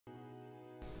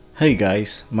Hey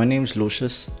guys, my name is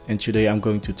Lucius and today I'm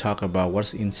going to talk about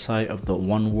what's inside of the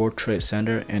One World Trade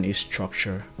Center and its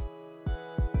structure.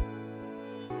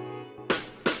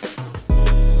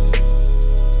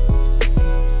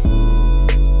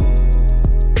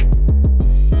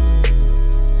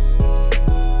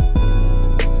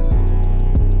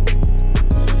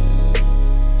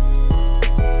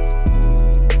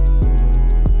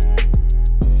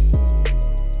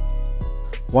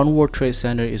 One World Trade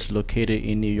Center is located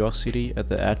in New York City at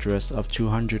the address of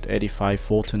 285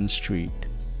 Fulton Street.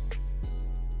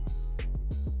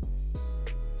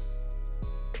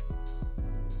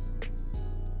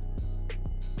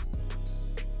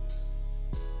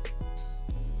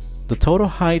 The total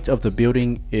height of the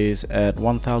building is at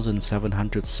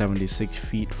 1,776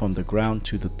 feet from the ground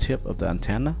to the tip of the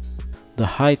antenna. The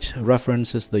height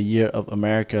references the year of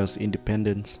America's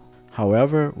independence.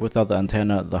 However, without the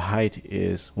antenna, the height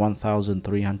is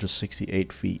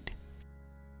 1,368 feet.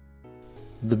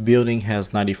 The building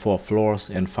has 94 floors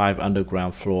and 5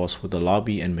 underground floors with a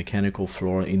lobby and mechanical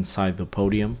floor inside the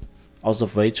podium,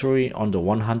 observatory on the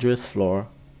 100th floor,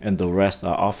 and the rest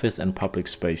are office and public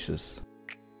spaces.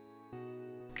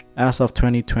 As of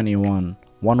 2021,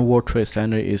 One World Trade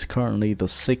Center is currently the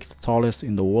 6th tallest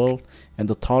in the world and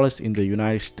the tallest in the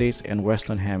United States and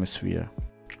Western Hemisphere.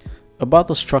 About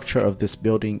the structure of this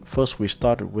building, first we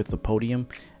started with the podium.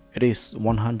 It is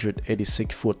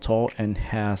 186 foot tall and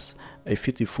has a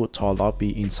 50 foot tall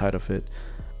lobby inside of it.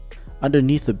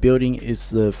 Underneath the building is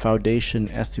the foundation,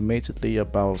 estimatedly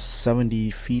about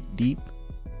 70 feet deep.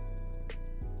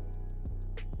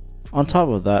 On top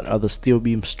of that are the steel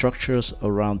beam structures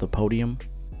around the podium.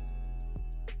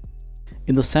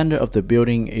 In the center of the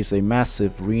building is a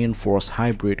massive reinforced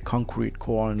hybrid concrete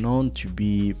core known to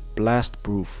be blast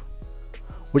proof,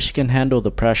 which can handle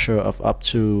the pressure of up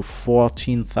to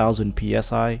 14,000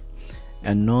 psi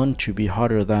and known to be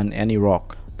harder than any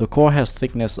rock. The core has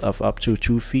thickness of up to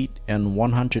 2 feet and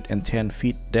 110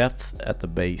 feet depth at the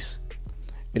base.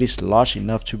 It is large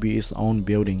enough to be its own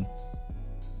building.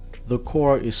 The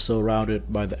core is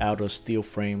surrounded by the outer steel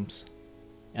frames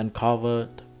and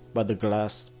covered by the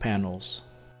glass panels.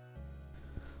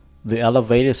 The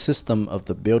elevator system of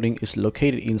the building is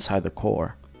located inside the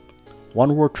core.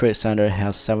 One World Trade Center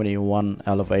has 71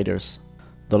 elevators.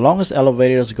 The longest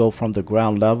elevators go from the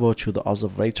ground level to the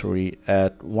observatory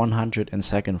at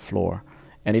 102nd floor,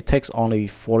 and it takes only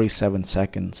 47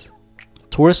 seconds.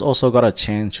 Tourists also got a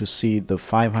chance to see the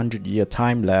 500-year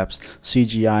time-lapse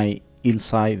CGI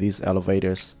inside these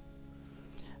elevators.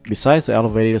 Besides the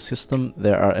elevator system,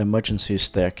 there are emergency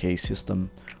staircase systems,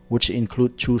 which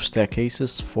include 2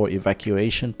 staircases for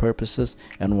evacuation purposes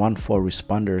and 1 for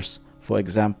responders. For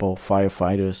example,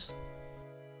 firefighters.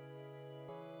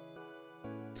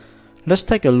 Let's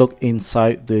take a look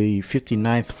inside the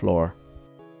 59th floor.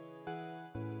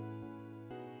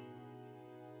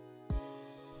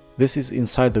 This is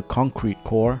inside the concrete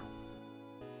core.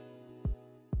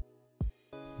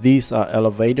 These are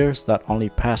elevators that only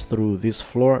pass through this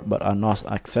floor but are not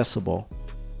accessible.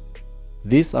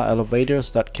 These are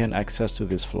elevators that can access to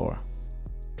this floor.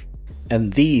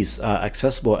 And these are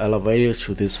accessible elevators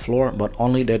to this floor but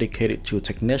only dedicated to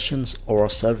technicians or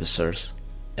servicers.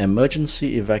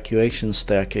 Emergency evacuation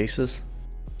staircases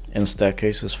and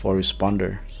staircases for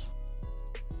responders.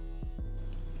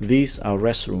 These are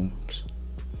restrooms.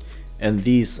 And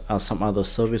these are some other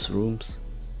service rooms.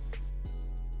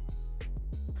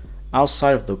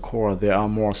 Outside of the core, there are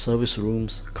more service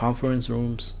rooms, conference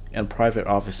rooms, and private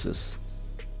offices.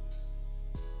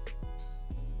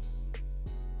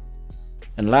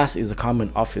 And last is a common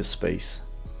office space.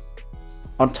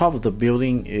 On top of the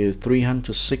building is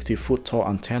 360 foot tall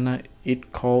antenna. It's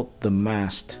called the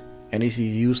mast and is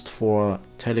used for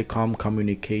telecom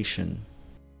communication.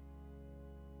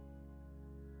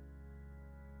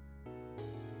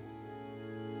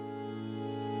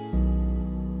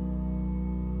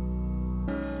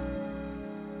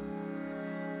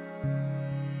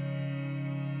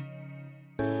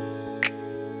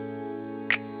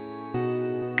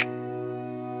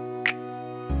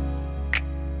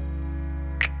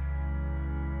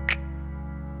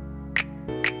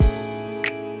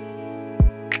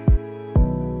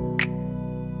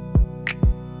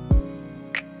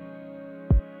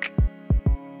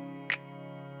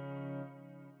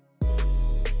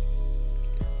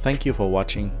 Thank you for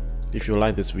watching. If you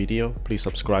like this video, please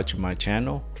subscribe to my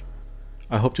channel.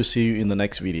 I hope to see you in the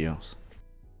next videos.